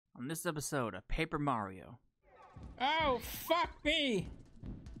on this episode of Paper Mario. Oh, fuck me!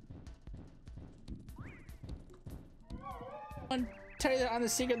 Want to tell you that I'm the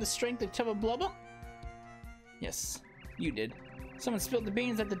secret of the strength of Tubba Blubba? Yes, you did. Someone spilled the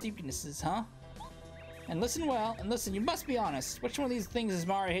beans at the deepnesses, huh? And listen well, and listen, you must be honest. Which one of these things does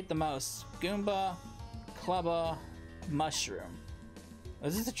Mario hate the most? Goomba, Clubba, Mushroom?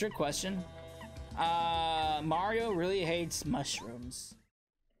 Was this a trick question? Mario really hates mushrooms.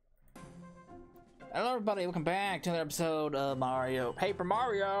 Hello everybody, welcome back to another episode of Paper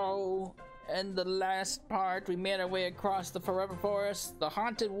Mario. In the last part, we made our way across the Forever Forest, the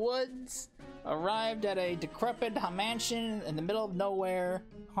Haunted Woods, arrived at a decrepit mansion in the middle of nowhere,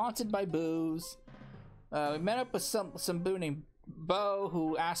 haunted by boos. We met up with some boo named Bo,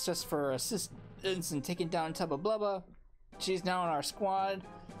 who asked us for assistance in taking down Tubba Blubba. She's now in our squad.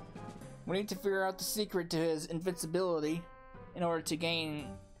 We need to figure out the secret to his invincibility in order to gain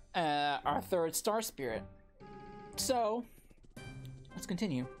our third star spirit. So, let's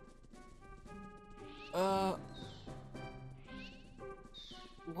continue.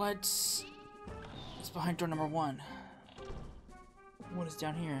 What's behind door number 1? What is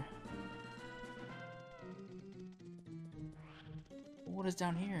down here? What is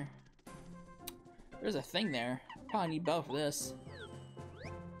down here? There's a thing there. Probably need both for this.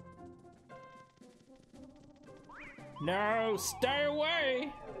 No, stay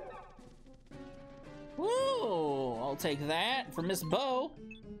away! Woo! I'll take that for Miss Bo.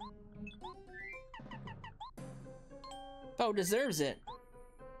 Bo deserves it.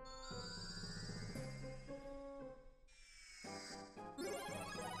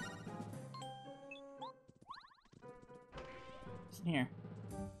 What's in here?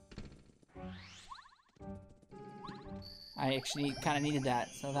 I actually kind of needed that,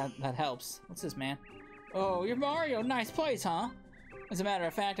 so that helps. What's this, man? Oh, you're Mario. Nice place, huh? As a matter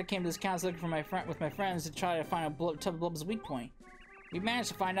of fact, I came to this castle looking for with my friends to try to find Tubba Blubba's weak point. We managed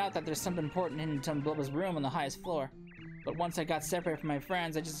to find out that there's something important in Tubba Blubba's room on the highest floor. But once I got separated from my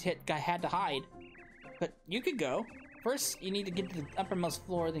friends, I had to hide. But you could go. First, you need to get to the uppermost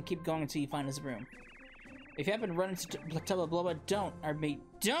floor, then keep going until you find his room. If you happen to run into Tubba Blubba,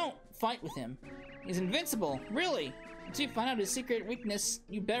 don't fight with him. He's invincible, really. Until you find out his secret weakness,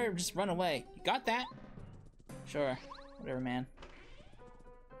 you better just run away. You got that? Sure. Whatever, man.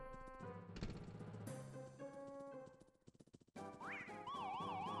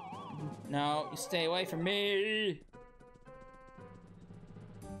 No, you stay away from me!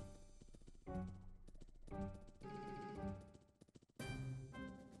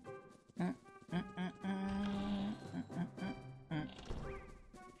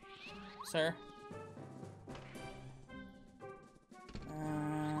 Sir?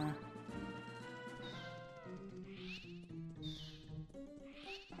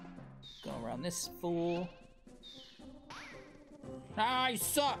 Go around this fool. Ah, you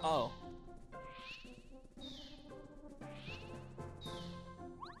suck! Oh.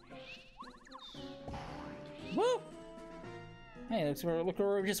 Woo! Hey, look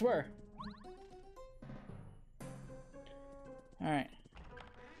where we just were. Alright.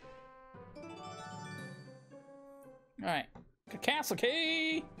 Alright. Castle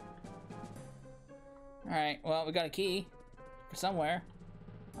key! Alright, well, we got a key. For somewhere.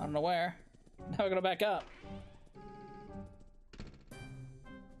 I don't know where. Now we're gonna back up.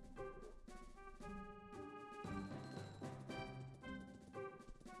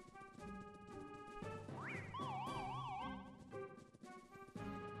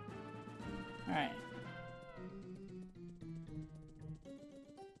 Alright.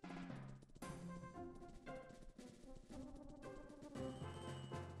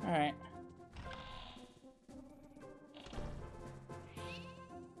 Alright.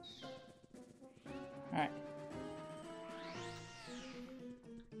 Alright.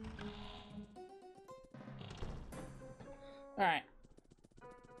 Alright.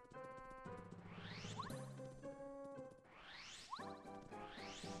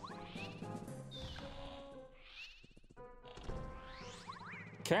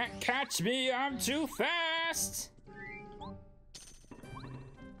 Can't catch me, I'm too fast!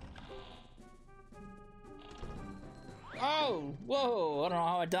 Oh, whoa, I don't know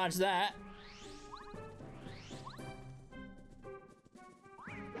how I dodged that.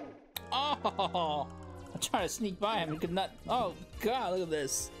 Oh, I'm trying to sneak by him, he could not. Oh god, look at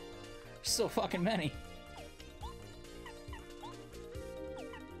this. There's so fucking many.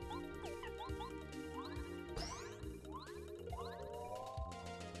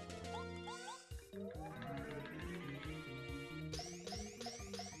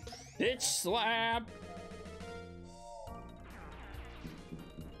 Bitch slap!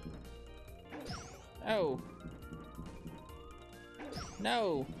 Oh.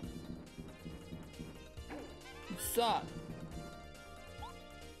 No. You suck.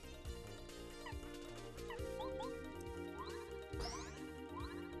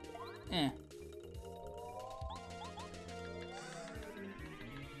 Eh.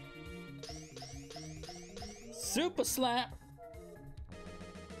 Super slap.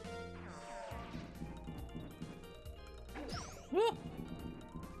 Woo.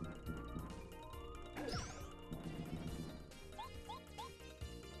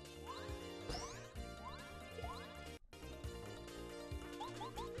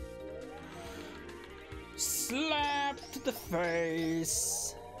 Slap to the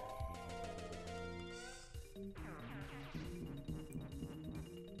face.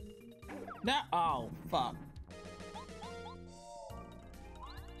 Now, oh, fuck.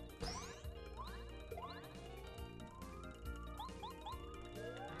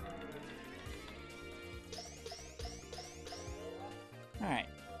 Alright,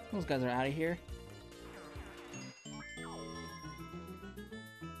 those guys are out of here.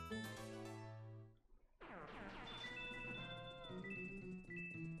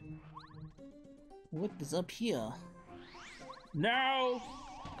 What is up here? No!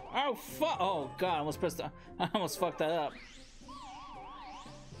 Oh fuck! Oh god! I almost pressed. I almost fucked that up.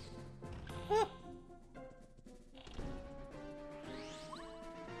 Ah.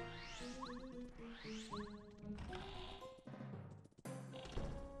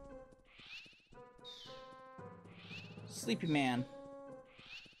 Sleepy man.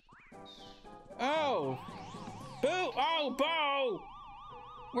 Oh! Boo! Oh, Bo!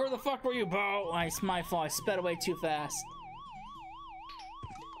 Where the fuck were you, Bo? It's my fault. I sped away too fast.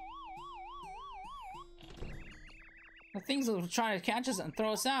 The things that were trying to catch us and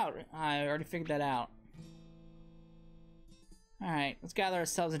throw us out. I already figured that out. Alright, let's gather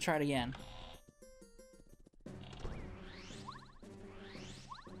ourselves and try it again.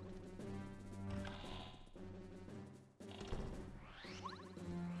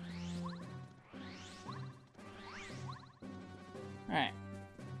 Alright.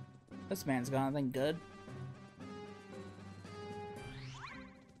 This man's got anything good.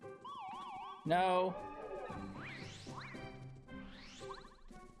 No.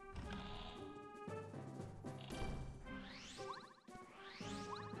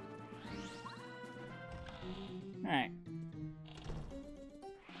 Alright.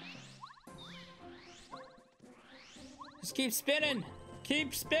 Just keep spinning!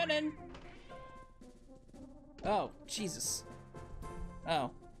 Keep spinning! Oh, Jesus.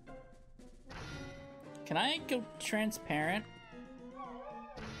 Oh. Can I go transparent?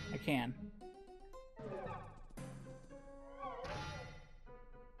 I can.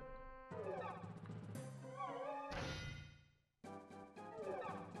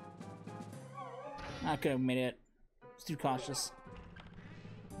 I could have made it. It's too cautious.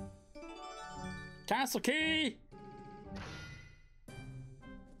 Castle key!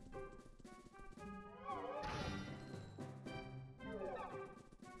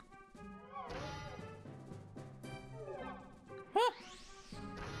 Huh.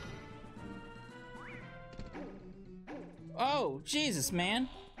 Oh, Jesus, man.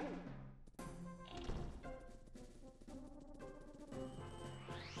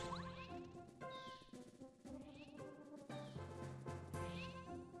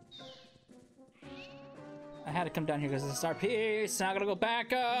 I had to come down here because it's our piece. Now I gotta go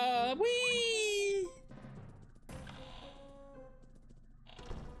back up. Whee!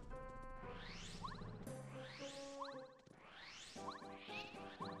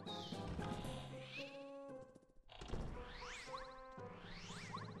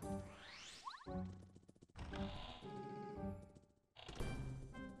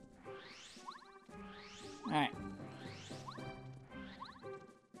 All right.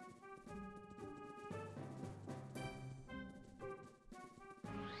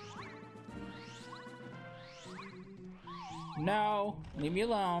 No, leave me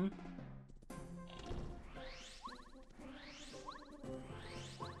alone.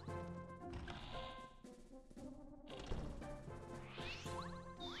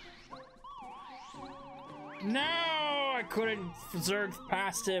 No, I couldn't zerg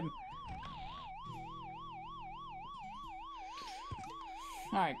past him.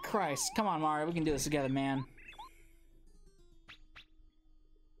 All right, Christ, come on, Mario, we can do this together, man.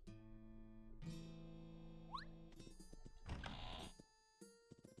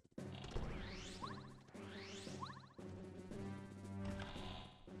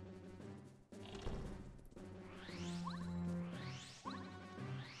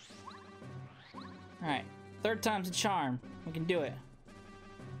 Alright, third time's a charm. We can do it.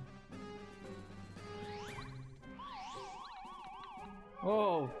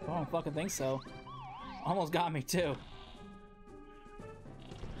 Oh, I don't fucking think so. Almost got me too.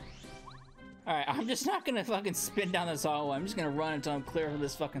 Alright, I'm just not gonna fucking spin down this hallway. I'm just gonna run until I'm clear of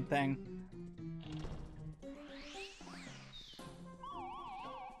this fucking thing.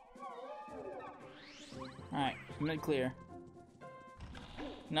 Alright, mid clear.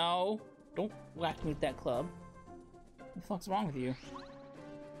 No, don't whack me with that club. What the fuck's wrong with you?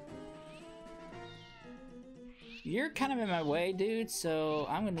 You're kind of in my way, dude, so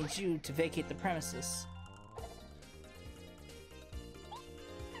I'm gonna need you to vacate the premises.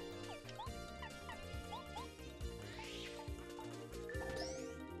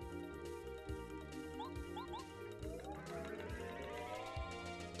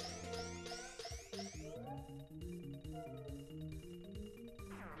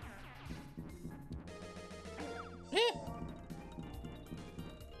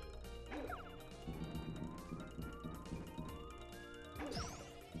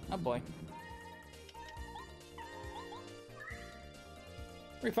 Oh boy.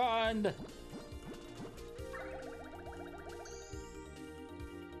 Refund!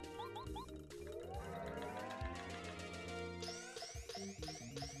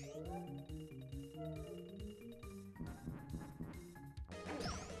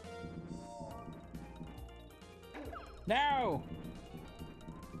 No!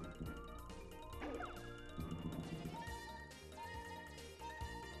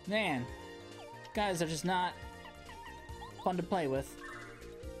 Man, guys are just not fun to play with.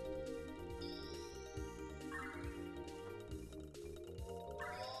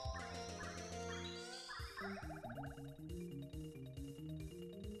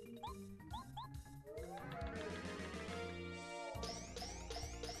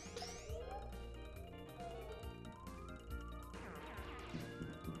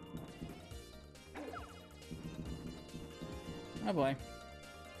 Oh boy.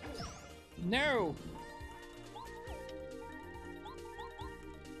 No!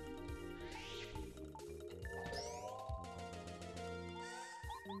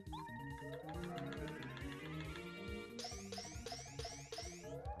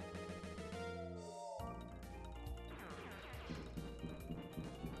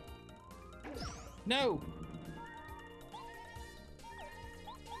 No!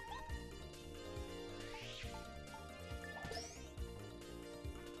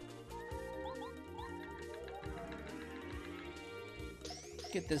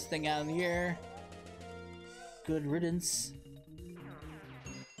 Get this thing out of the air. Good riddance.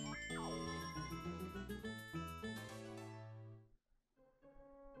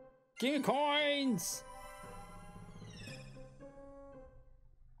 King of coins!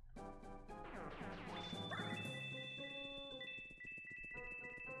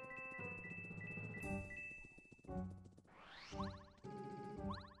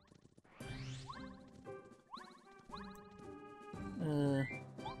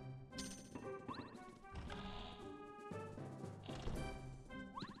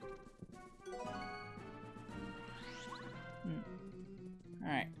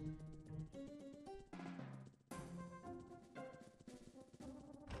 Alright.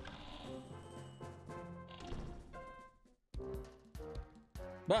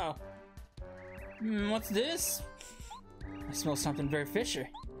 Wow. What's this? I smell something very fishy.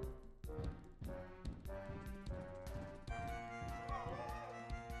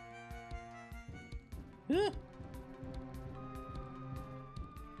 Huh.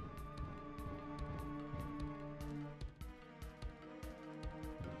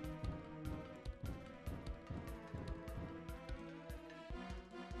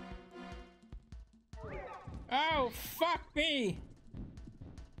 Oh, fuck me!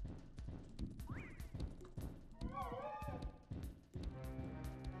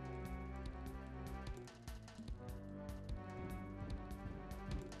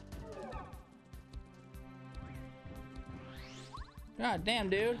 God damn,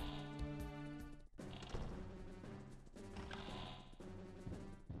 dude.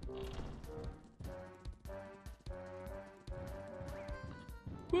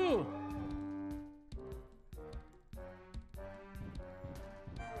 Whew.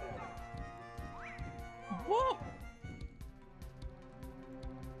 Whoa.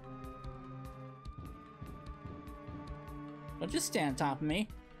 Don't just stand on top of me.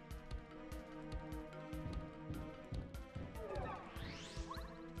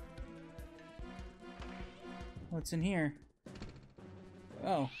 What's in here?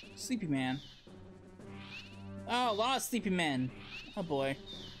 Oh, Sleepy Man. Oh, a lot of Sleepy Men. Oh boy.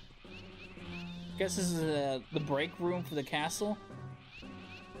 Guess this is the break room for the castle.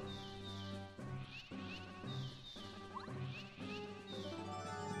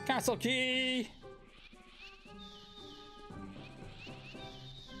 Castle key!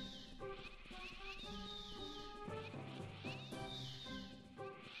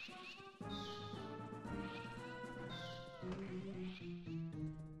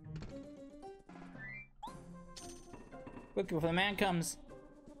 Quick before the man comes.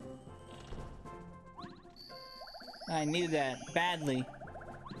 I needed that badly.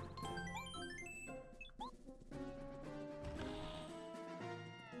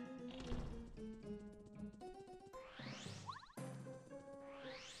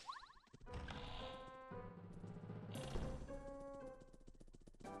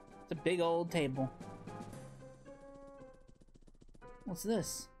 It's a big old table. What's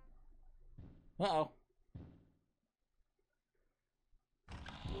this? Uh-oh.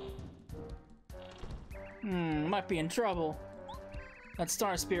 Might be in trouble. That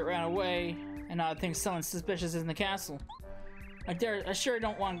star spirit ran away, and now I think someone suspicious is in the castle. I sure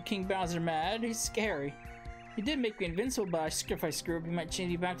don't want King Bowser mad. He's scary. He did make me invincible, but if I screw up, he might change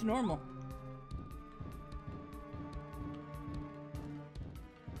me back to normal.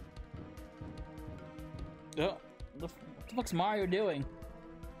 Oh, what the fuck's Mario doing?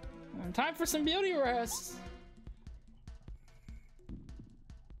 Time for some beauty rest.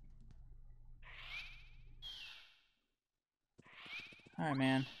 Alright,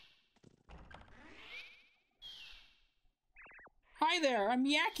 man. Hi there, I'm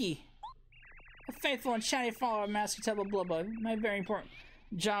Yaki. A faithful and shiny follower of Master Tubba Blubba. My very important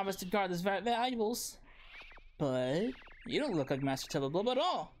job is to guard these valuables. But you don't look like Master Tubba Blubba at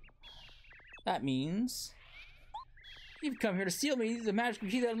all. That means you've come here to steal me the magical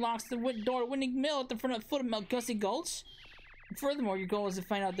key that unlocks the door to Winning Mill at the foot of Mount Gussie Gulch. And furthermore, your goal is to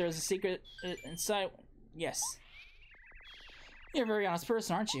find out there's a secret inside. Yes. You're a very honest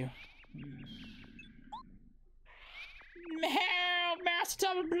person, aren't you? Help, Master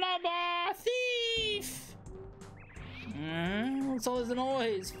Tubba Blubba! Thief! What's all this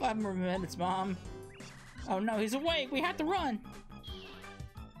noise? 5 more minutes, Mom. Oh no, he's awake! We have to run!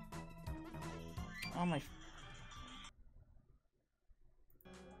 Oh my...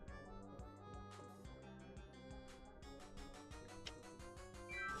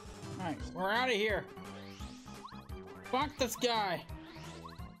 Alright, we're out of here! Fuck this guy!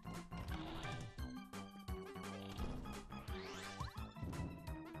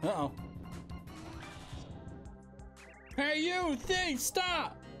 Uh-oh. Hey you, thief,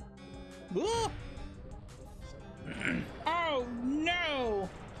 stop! Oh no!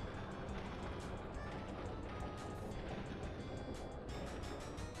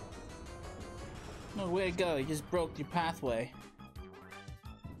 No way to go, you just broke your pathway.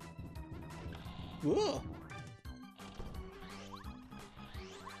 Ugh.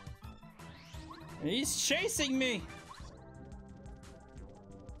 He's chasing me!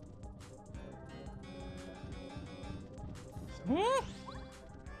 Huh?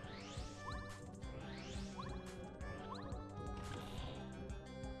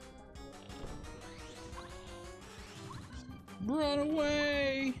 Run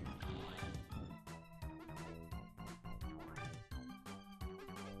away!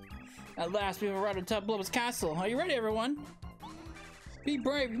 At last, we've arrived at Tubba Blubba's castle. Are you ready, everyone? Be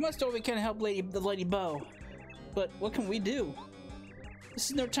brave. We must do what we can to help the Lady Bow. But what can we do? This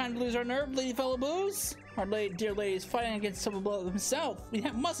is no time to lose our nerve, Lady Fellow Boos. Our dear lady is fighting against Tubba Blubba himself. We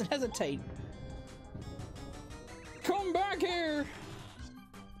mustn't hesitate. Come back here!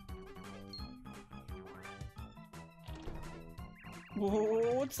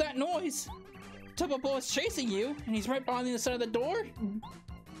 Whoa, what's that noise? Tubba Blubba is chasing you, and he's right behind the side of the door?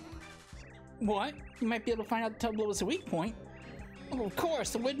 What? You might be able to find out Tubba Blubba's weak point. Oh, of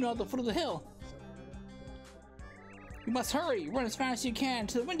course, the windmill at the foot of the hill. You must hurry. Run as fast as you can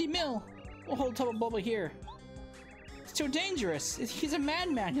to the Windy Mill. We'll hold Tubba Blubba here. It's too dangerous. He's a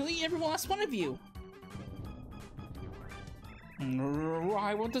madman. He'll eat every last one of you.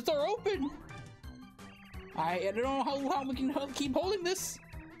 Why won't the door open? I don't know how we can keep holding this.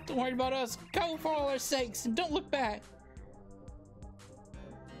 Don't worry about us. Go for all our sakes and don't look back.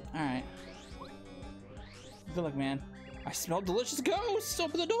 Alright. Good luck, man. I smell delicious ghosts!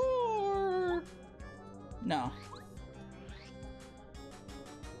 Open the door! No.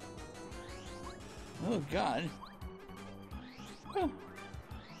 Oh, God. Oh.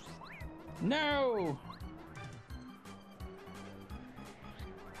 No!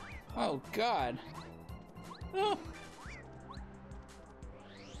 Oh, God. Oh.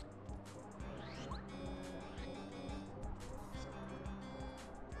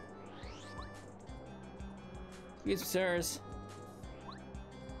 Excuse me, sirs.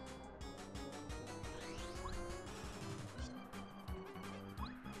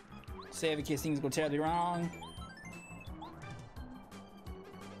 Save in case things go terribly wrong.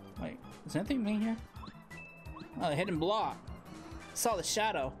 Wait, is there anything in here? Oh, the hidden block. Saw the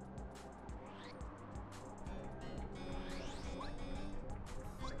shadow.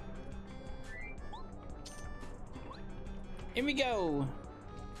 Here we go.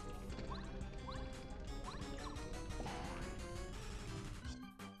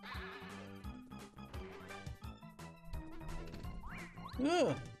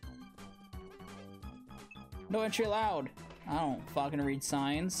 Ugh. No entry allowed. I don't fucking read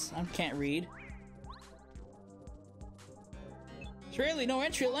signs. I can't read. It's really no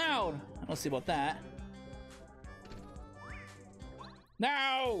entry allowed. I don't see about that.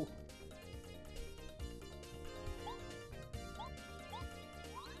 No!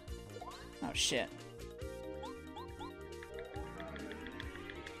 Oh shit.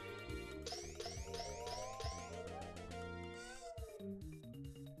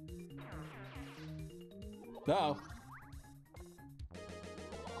 Uh-oh.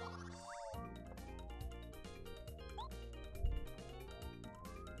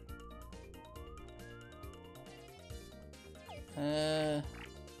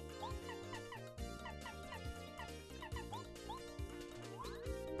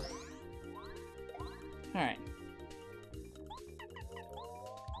 Alright.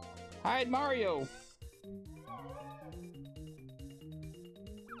 Hide Mario!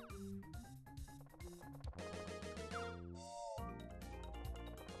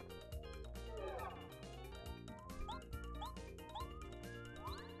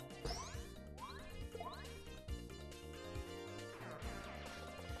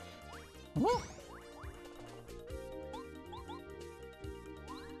 Woo!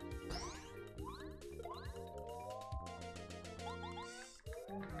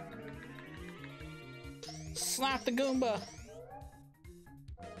 Slap the Goomba!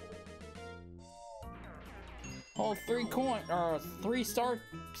 All 3 coin or 3 star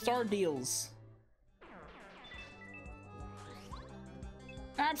deals.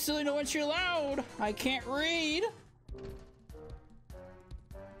 Absolutely no entry allowed! I can't read!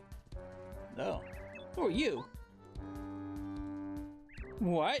 Oh. Who are you?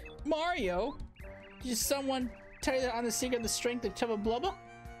 What? Mario? Did someone tell you that I'm the secret of the strength of Tubba Blubba?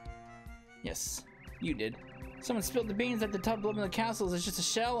 Yes, you did. Someone spilled the beans that the Tubba Blubba in the castle is just a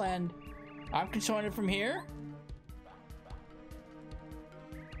shell and I'm controlling it from here?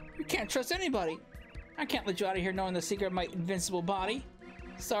 You can't trust anybody. I can't let you out of here knowing the secret of my invincible body.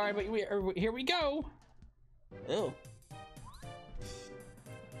 Sorry, but here we go. Ew.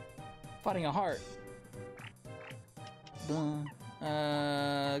 Fighting a heart.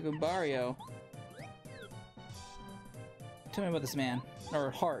 Goombario. Tell me about this man.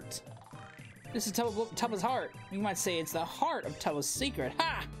 Or heart. This is Tubba's heart. You might say it's the heart of Tubba's secret.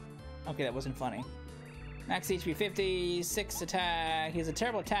 Ha! Okay, that wasn't funny. Max HP 50, 6 attack. He has a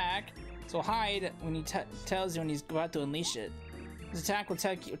terrible attack, so hide when he tells you when he's about to unleash it. His attack will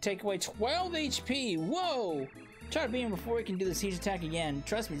take away 12 HP. Whoa! Try to beat him before he can do this huge attack again.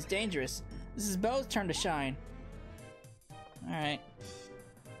 Trust me, it's dangerous. This is Bow's turn to shine. Alright.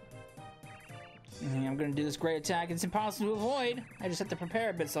 I'm gonna do this great attack. It's impossible to avoid. I just have to prepare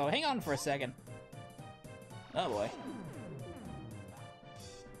a bit, so hang on for a second. Oh boy.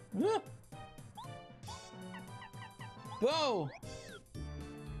 Whoop! Whoa!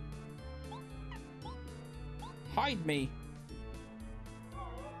 Hide me.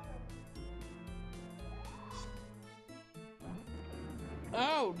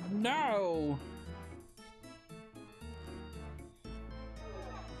 Oh no!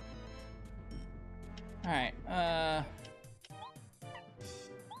 Alright,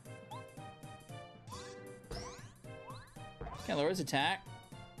 can't lower his attack.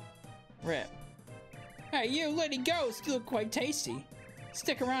 Rip. Hey, you lady ghost, you look quite tasty.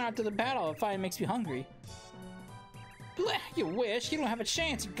 Stick around after the battle if it makes me hungry. Blech, you wish. You don't have a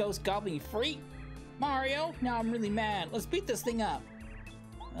chance, you ghost gobbling freak. Mario, now I'm really mad. Let's beat this thing up.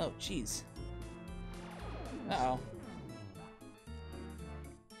 Oh, jeez. Uh-oh.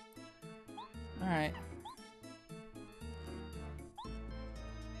 Alright.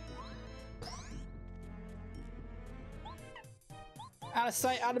 Out of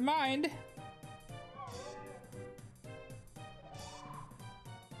sight, out of mind.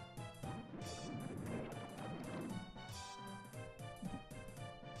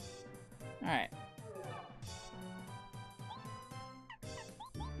 Alright.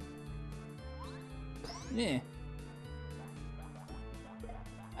 Yeah.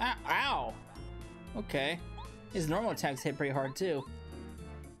 Ow! Okay. His normal attacks hit pretty hard too.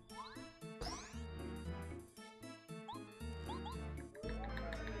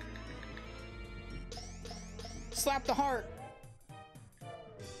 Slap the heart.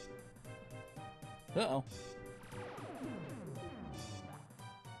 Uh-oh.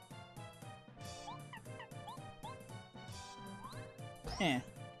 Eh.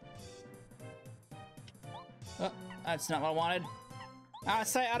 Oh, that's not what I wanted. Out of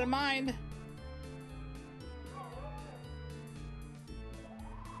sight, out of mind.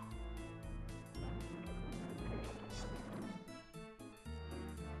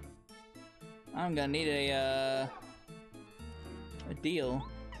 I'm gonna need a deal.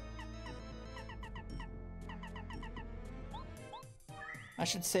 I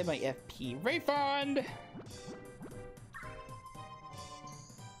should save my FP. Refund!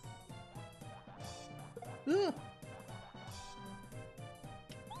 Ugh.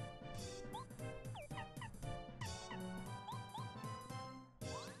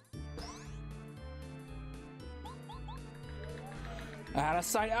 Out of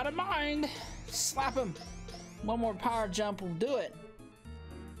sight, out of mind. Slap him. One more power jump will do it.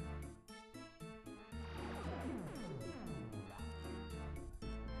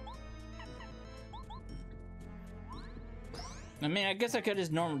 I mean, I guess I could have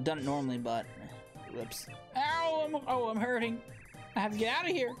just done it normally, but whoops. Ow! I'm hurting. I have to get out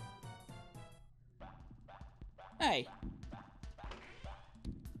of here. Hey.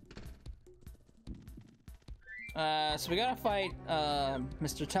 So we gotta fight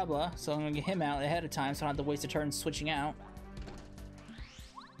Mr. Tubba, so I'm gonna get him out ahead of time so I don't have to waste a turn switching out.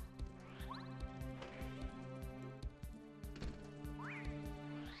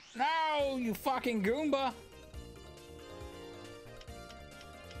 No, you fucking Goomba!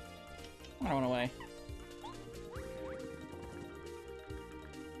 I run away.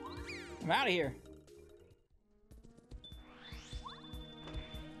 I'm out of here.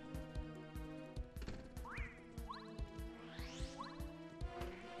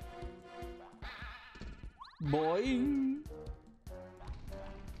 Boy.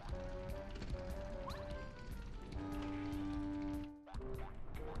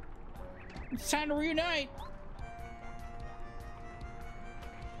 It's time to reunite.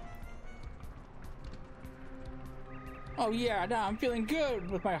 Oh yeah, now I'm feeling good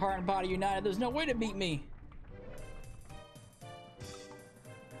with my heart and body united. There's no way to beat me.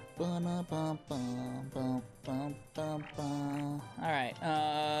 Alright,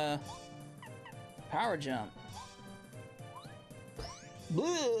 power jump.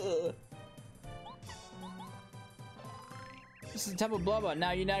 Bleh. This is Tubba Blubba,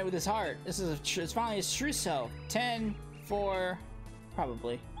 now united with his heart. This is it's finally his true self. 10, 4,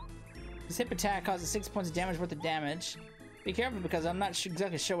 probably. His hip attack causes 6 points of damage worth of damage. Be careful because I'm not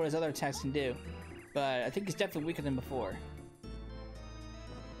exactly sure what his other attacks can do. But I think he's definitely weaker than before.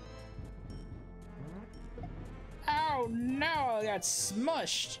 Oh no, I got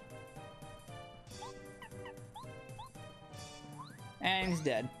smushed. And he's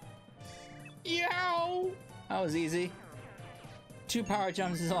dead. Yow! That was easy. 2 power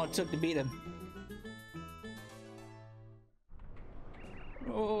jumps is all it took to beat him.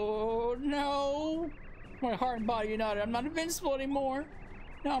 Oh no! My heart and body united. I'm not invincible anymore.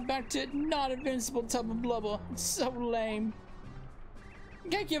 Now I'm back to not invincible Tubba Blubba. It's so lame. I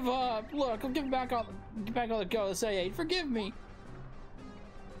can't give up. Look, I'll give back all the go. Say, hey, forgive me.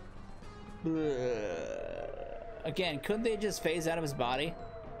 Again, couldn't they just phase out of his body?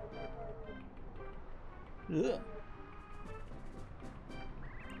 Ugh.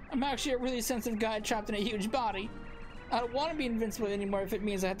 I'm actually a really sensitive guy trapped in a huge body. I don't want to be invincible anymore if it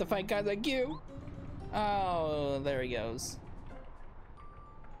means I have to fight guys like you. Oh, there he goes.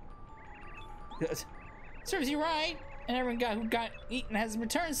 Good. Serves you right. And every guy who got eaten has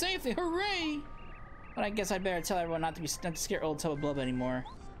returned safely. Hooray! But I guess I better tell everyone not to scare old Tubba Blubba anymore.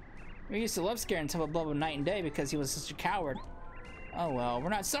 We used to love scaring Tubba Blubba night and day because he was such a coward. Oh well, we're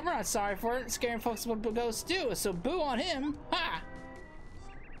not sorry for it. Scaring folks with ghosts do, so boo on him. Ha!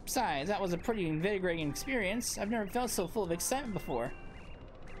 Besides, that was a pretty invigorating experience. I've never felt so full of excitement before.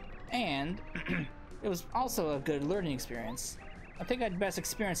 And it was also a good learning experience. I think I'd best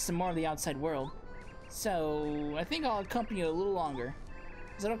experience some more of the outside world. So, I think I'll accompany you a little longer.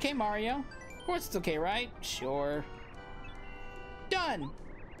 Is that okay, Mario? Of course it's okay, right? Sure. Done!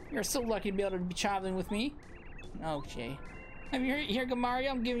 You're so lucky to be able to be traveling with me. Okay. Have you here go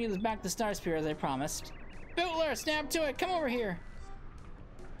Mario? I'm giving you this back to Star Spear as I promised. Bootler, snap to it! Come over here!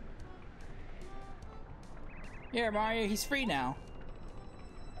 Here, Mario, he's free now.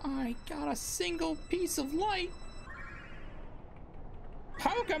 I got a single piece of light.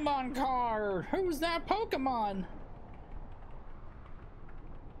 Pokemon card! Who's that Pokemon?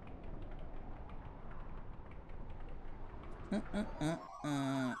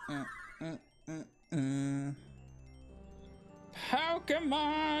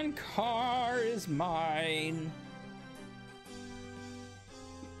 Pokemon car is mine.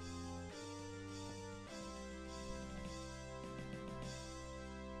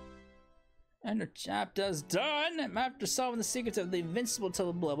 And her chapter's done. After solving the secrets of the invincible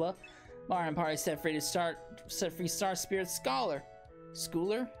Tubba Blubba, Mario and party set free Star Spirit Schooler.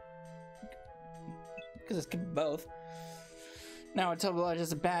 Because it's both. Now, Tubba Blubba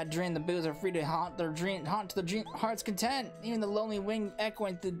has a bad dream. The boos are free to haunt to their heart's content. Even the lonely wing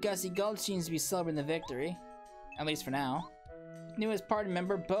echoing through Gussie Gulch seems to be celebrating the victory. At least for now. Newest party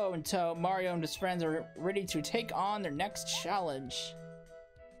member, Bo and Toad, Mario and his friends are ready to take on their next challenge.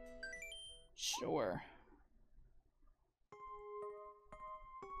 Sure.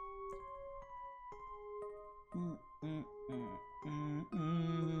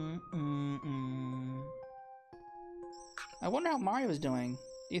 I wonder how Mario is doing.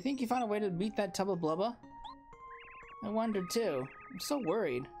 Do you think he found a way to beat that Tubba Blubba? I wonder too. I'm so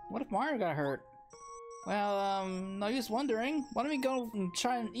worried. What if Mario got hurt? Well, no use wondering. Why don't we go and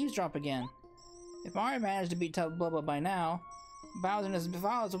try and eavesdrop again? If Mario managed to beat Tubba Blubba by now, Bowser and his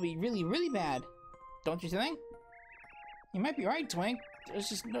followers will be really, really bad. Don't you think? You might be right, Twink.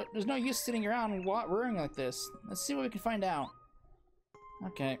 There's no use sitting around and worrying like this. Let's see what we can find out.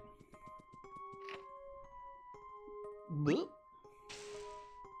 Okay. Boop.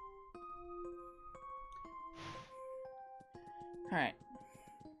 Alright.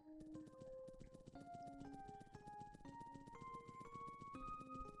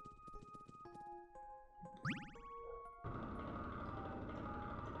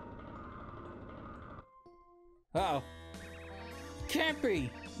 Uh-oh. Can't be!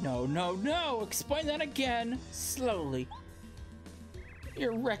 No, no, no! Explain that again! Slowly.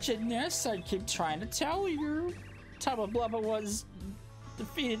 Your wretchedness, I keep trying to tell you. Tubba Blubba was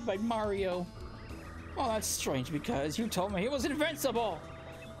defeated by Mario. Well, that's strange because you told me he was invincible!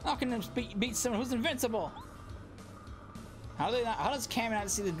 How can he beat someone who's invincible? How does Cam not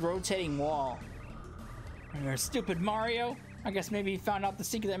see the rotating wall? You're stupid, Mario. I guess maybe he found out the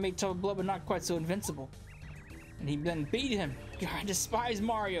secret that made Tubba Blubba not quite so invincible. And he then beat him. God, I despise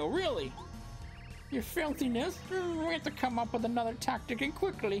Mario, really. Your filthiness. We have to come up with another tactic and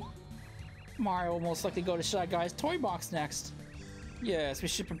quickly. Mario will most likely go to Shy Guy's toy box next. Yes, we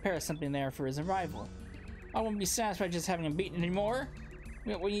should prepare something there for his arrival. I won't be satisfied just having him beaten anymore.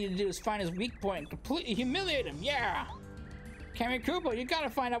 What we need to do is find his weak point and completely humiliate him. Yeah! Kammy Koopa, you gotta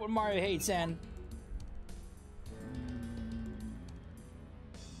find out what Mario hates and...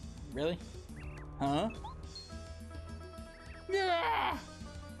 Really? Huh? Yeah!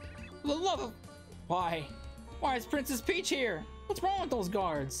 For the love of... Why? Why is Princess Peach here? What's wrong with those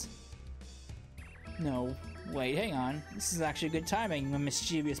guards? No. Wait, hang on. This is actually good timing, you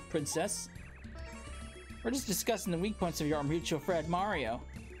mischievous princess. We're just discussing the weak points of your mutual friend Mario.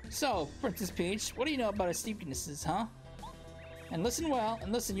 So, Princess Peach, what do you know about his weaknesses, huh? And listen well,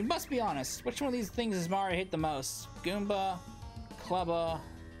 and listen, you must be honest. Which one of these things does Mario hate the most? Goomba, Clubba,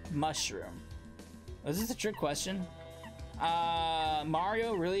 Mushroom? Was this a trick question?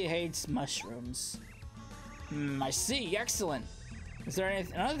 Mario really hates mushrooms. I see, excellent. Is there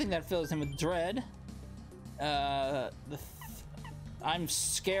another thing that fills him with dread? I'm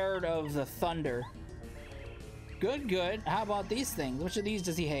scared of the thunder. Good, good. How about these things? Which of these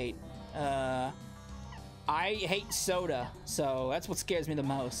does he hate? I hate soda, so that's what scares me the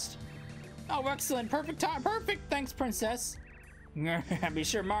most. Oh, excellent. Perfect time. Perfect. Thanks, princess. Be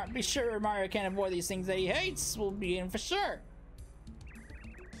sure Mario can't avoid these things that he hates. We'll be in for sure.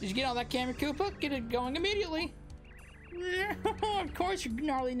 Did you get all that, Kammy Koopa? Get it going immediately. Of course, your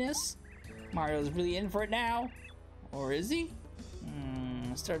gnarliness. Mario's really in for it now. Or is he?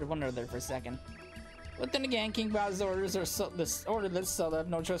 I started to wonder there for a second. But then again, King Bowser's orders are so I have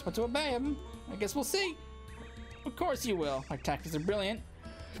no choice but to obey him. I guess we'll see. Of course you will. My tactics are brilliant.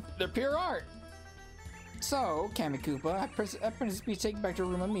 They're pure art. So, Kammy Koopa, have Princess Peach taken back to her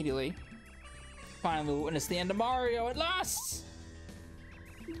room immediately. Finally, we'll witness the end of Mario at last!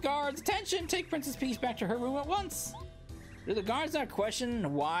 Guards, attention! Take Princess Peach back to her room at once! Do the guards not question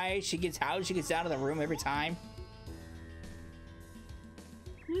how she gets out of the room every time?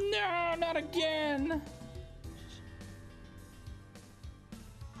 No, not again!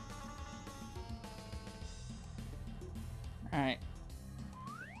 Alright.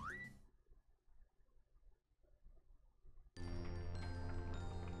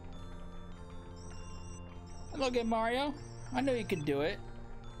 Look at Mario. I knew you could do it.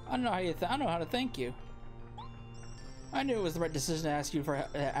 I don't know I know how to thank you. I knew it was the right decision to ask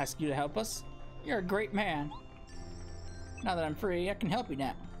you to help us. You're a great man. Now that I'm free, I can help you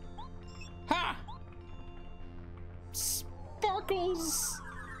now. Ha! sparkles!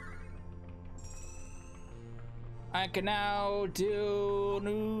 I can now do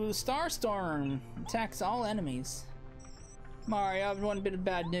new Star Storm. Attacks all enemies. Mario, I have one bit of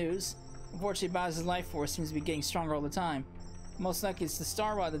bad news. Unfortunately, Bowser's life force seems to be getting stronger all the time. Most likely it's the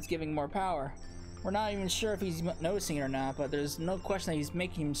Star Rod that's giving more power. We're not even sure if he's noticing it or not, but there's no question that he's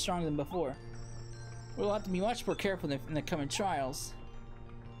making him stronger than before. We'll have to be much more careful in the coming trials.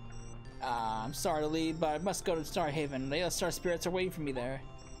 I'm sorry to leave, but I must go to Star Haven. The other Star Spirits are waiting for me there.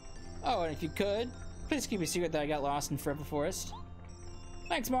 Oh, and if you could, please keep a secret that I got lost in Forever Forest.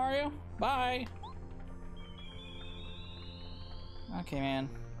 Thanks, Mario. Bye. Okay, man.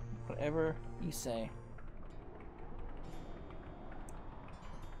 Whatever you say.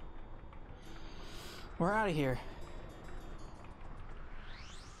 We're out of here.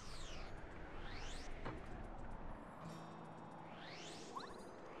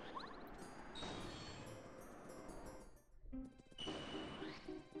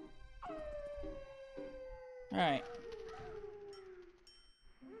 Alright.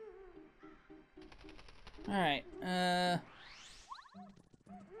 Alright, I'm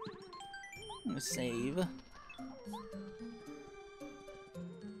gonna save.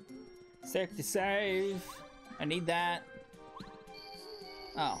 Safety save. I need that.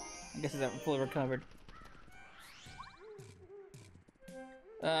 Oh, I guess it's fully recovered.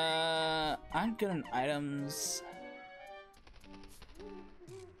 I'm good on items.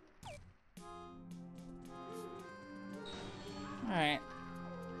 Alright.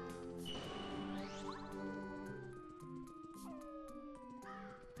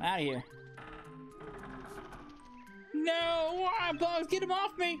 Out of here. No! Bugs, get him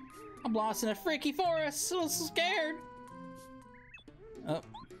off me! I'm lost in a freaky forest, so scared! Oh.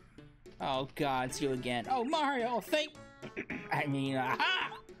 Oh god, it's you again. Oh, Mario, thank... I mean,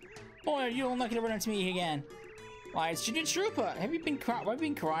 aha! Boy, you're unlucky to run into me again. Why, it's Troopa. Have you been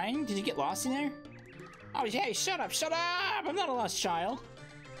crying? Did you get lost in there? Oh, hey, shut up, shut up! I'm not a lost child.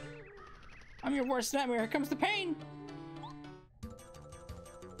 I'm your worst nightmare. Here comes the pain.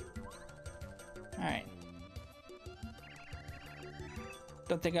 Alright.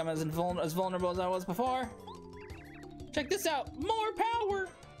 Don't think I'm as vulnerable as I was before. Check this out! More power!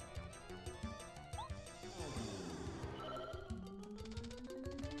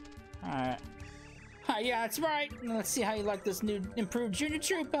 Alright. Yeah, that's right. Let's see how you like this new improved Junior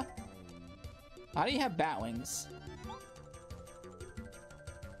Troopa. How do you have bat wings?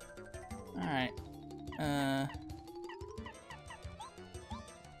 Alright. Alright.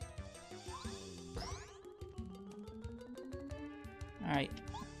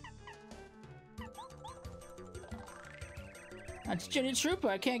 That's Junior Troopa.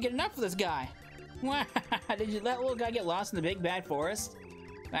 I can't get enough of this guy. Did you let that little guy get lost in the big bad forest?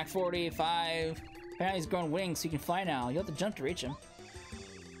 Back 45. Apparently he's grown wings so you can fly now. You'll have to jump to reach him.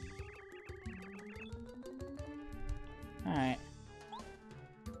 Alright.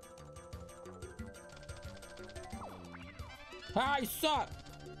 Ah, you suck!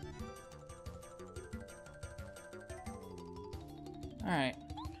 Alright.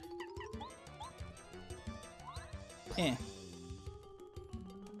 Yeah.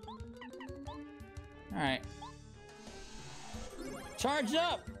 Alright. Charge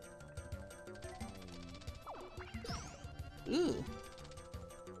up! Ooh.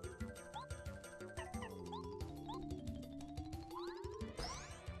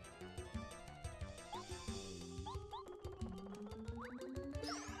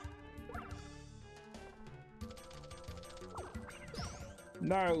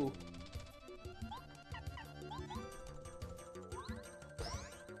 No.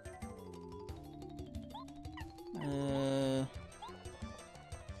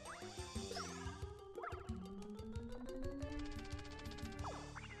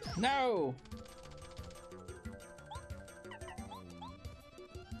 No.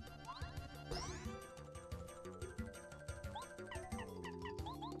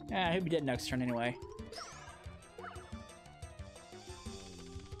 Yeah, he'll be dead next turn anyway.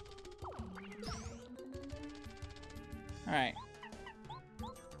 Alright.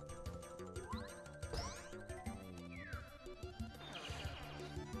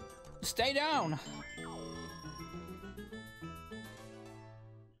 Stay down!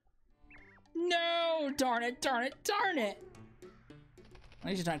 No! Darn it, darn it, darn it! At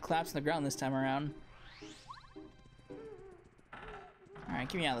least he's not collapsing the ground this time around. Alright,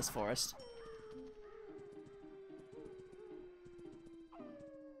 get me out of this forest.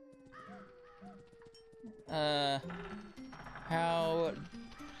 How...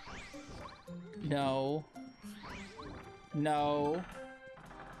 No. No.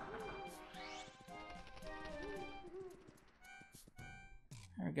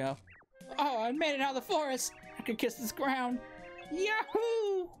 There we go. Oh, I made it out of the forest. I can kiss this ground.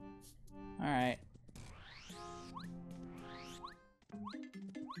 Yahoo! Alright.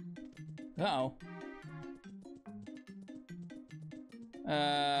 Uh-oh.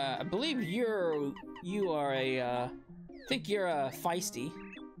 I believe you are a, I think you're a Feisty.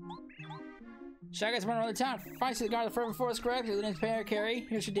 Shy Guys run around the town. Feisty, the guard of the Forever Forest, correct? Your name's Carry.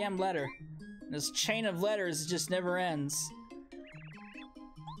 Here's your damn letter. This chain of letters just never ends.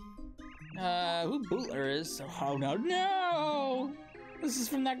 Who Bootler is? Oh no, no! This is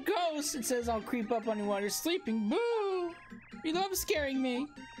from that ghost. It says I'll creep up on you while you're sleeping. Boo! You love scaring me.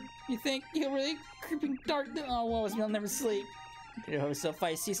 You think you're really creeping dark? Oh, woe is me, I'll never sleep. You're so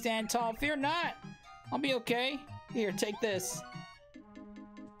feisty. Stand tall. Fear not. I'll be okay. Here, take this.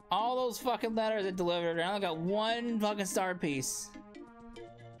 All those fucking letters I delivered. I only got one fucking star piece.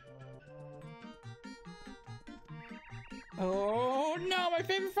 Oh no, my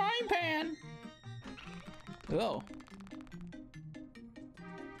favorite frying pan! Oh.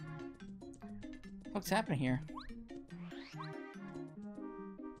 What's happening here?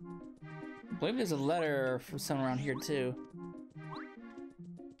 I believe there's a letter from someone around here too.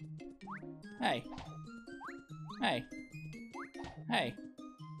 Hey. Hey. Hey.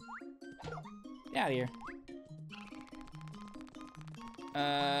 Get out of here.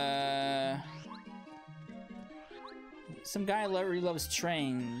 Some guy really loves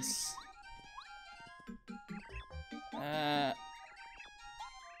trains. I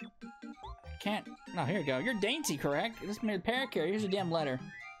can't. No, here you go. You're Dainty, correct? This made a parakeet. Here's a damn letter.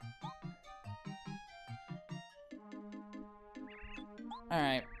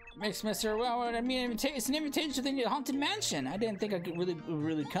 Alright. Mixed Mister. Well, I mean, it's an invitation to the Haunted Mansion. I didn't think I could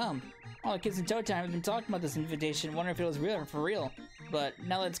really come. All the kids in Toad Time have been talking about this invitation, wondering if it was real or for real. But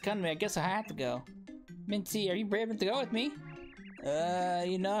now that it's come to me, I guess I have to go. Minty, are you brave enough to go with me?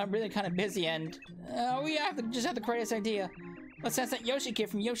 You know, I'm really kind of busy and... we just have the greatest idea. Let's ask that Yoshi kid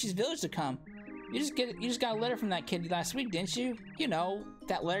from Yoshi's Village to come. You just got a letter from that kid last week, didn't you? You know,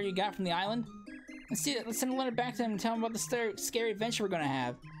 that letter you got from the island? Let's send a letter back to him and tell him about the scary adventure we're gonna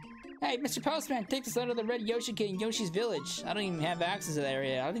have. Hey, Mr. Postman, take this letter to the red Yoshi kid in Yoshi's Village. I don't even have access to that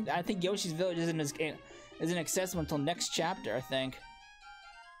area. I think Yoshi's Village isn't accessible until next chapter, I think.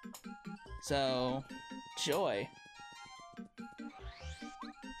 So, joy.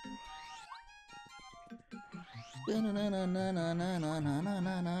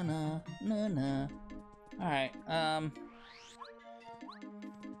 Alright,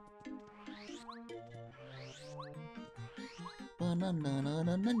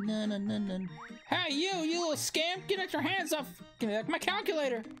 Hey, you little scamp! Get your hands off my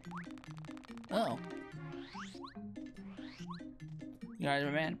calculator! Oh. You alright,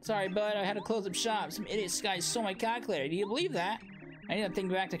 my man? Sorry, bud, I had to close up shop. Some idiot guy stole my calculator. Do you believe that? I need that thing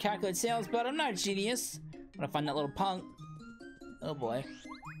back to calculate sales, but I'm not a genius. I'm gonna find that little punk. Oh boy.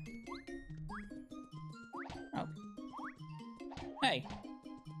 Oh. Hey.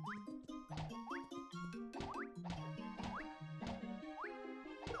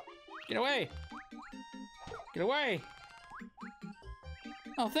 Get away! Get away!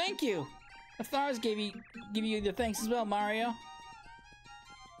 Oh, thank you! The flowers give you the thanks as well, Mario.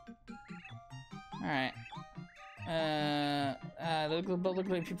 Alright. Look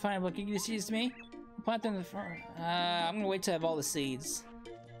like if you find a book, you can just use me. Plant them in the front. I'm gonna wait till I have all the seeds.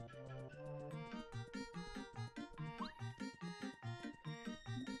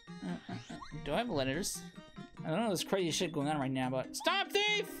 Do I have letters? I don't know this crazy shit going on right now, but stop,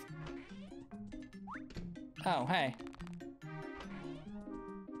 thief! Oh, hey.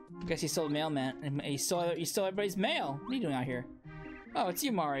 I guess he stole the mailman. He stole everybody's mail. What are you doing out here? Oh, it's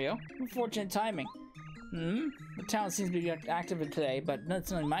you, Mario. Unfortunate timing. The town seems to be active today, but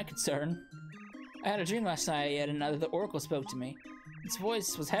that's not my concern. I had a dream last night, and the Oracle spoke to me. Its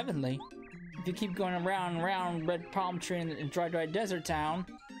voice was heavenly. If you keep going around and around Red Palm Tree in dry desert town,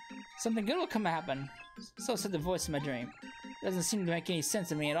 something good will come happen. So said the voice in my dream. It doesn't seem to make any sense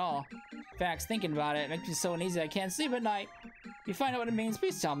to me at all. In fact, thinking about it makes me so uneasy I can't sleep at night. If you find out what it means,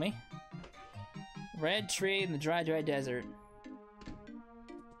 please tell me. Red tree in the dry desert.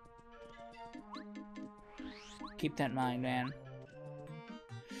 Keep that in mind, man.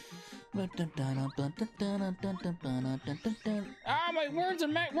 Ah, my words are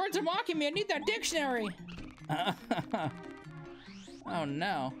mocking me. I need that dictionary. Oh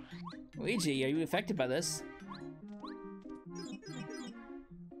no. Luigi, are you affected by this?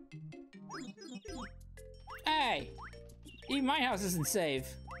 Hey! Even my house isn't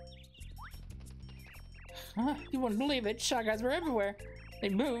safe. You wouldn't believe it. Shy Guys were everywhere. They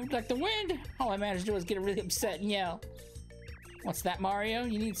moved like the wind. All I managed to do was get really upset and yell. What's that, Mario?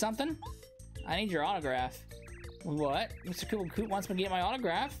 You need something? I need your autograph. What? Mr. Cool Coot wants me to get my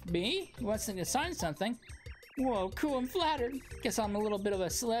autograph? Me? He wants me to sign something? Whoa, cool, I'm flattered. Guess I'm a little bit of a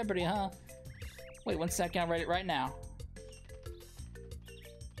celebrity, huh? Wait 1 second, I'll write it right now.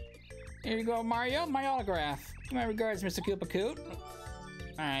 Here you go, Mario, my autograph. My regards, Mr. Koopa Coot.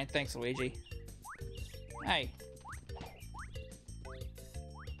 Alright, thanks, Luigi. Hey.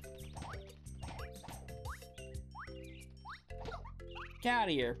 Get out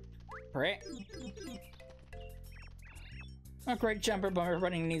of here, prick. A great jumper, but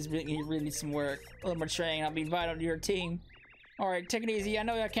everybody needs really some work. A little more training, I'll be vital to your team. Alright, take it easy. I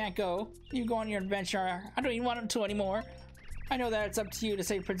know I can't go. You go on your adventure. I don't even want to anymore. I know that it's up to you to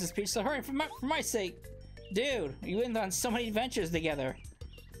save Princess Peach, so hurry for my sake. Dude, you went on so many adventures together.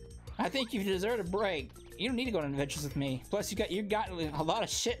 I think you deserve a break. You don't need to go on adventures with me. Plus, you got a lot of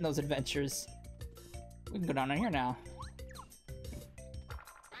shit in those adventures. We can go down in here now.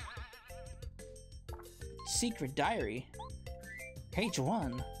 Secret diary. Page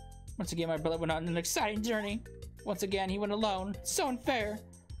 1. Once again, my brother went on an exciting journey. Once again, he went alone. So unfair.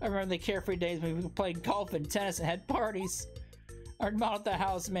 I remember the carefree days when we played golf and tennis and had parties. I remodeled the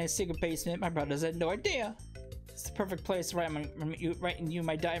house and made a secret basement. My brothers had no idea. It's the perfect place to write you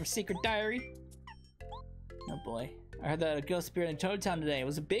my secret diary. Oh boy. I heard that a ghost appeared in Toad Town today. It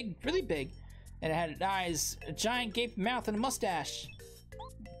was really big. And it had eyes, a giant gaping mouth, and a mustache.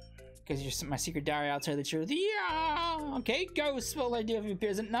 Because you're my secret diary, I'll tell you the truth. Yeah! Okay, ghost. What will I do if he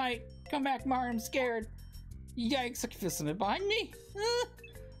appears at night? Come back, Mario, I'm scared. Yikes, I can feel something behind me.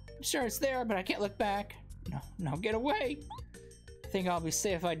 I'm sure it's there, but I can't look back. No, get away. I think I'll be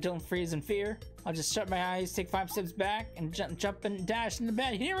safe if I don't freeze in fear. I'll just shut my eyes, take 5 steps back, and jump and dash into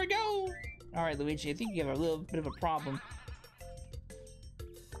bed. Here we go! Alright, Luigi, I think you have a little bit of a problem.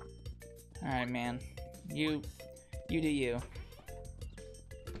 Alright, man. You do you.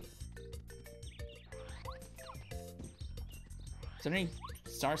 Is there any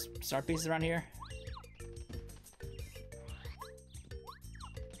star pieces around here?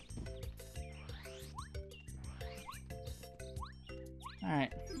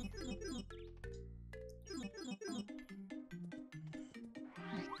 Alright.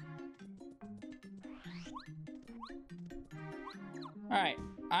 Alright,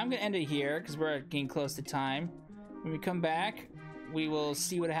 I'm gonna end it here because we're getting close to time. When we come back, we will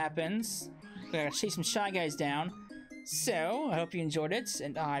see what happens. We gotta chase some Shy Guys down. So, I hope you enjoyed it,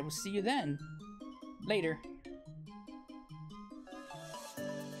 and I will see you then. Later.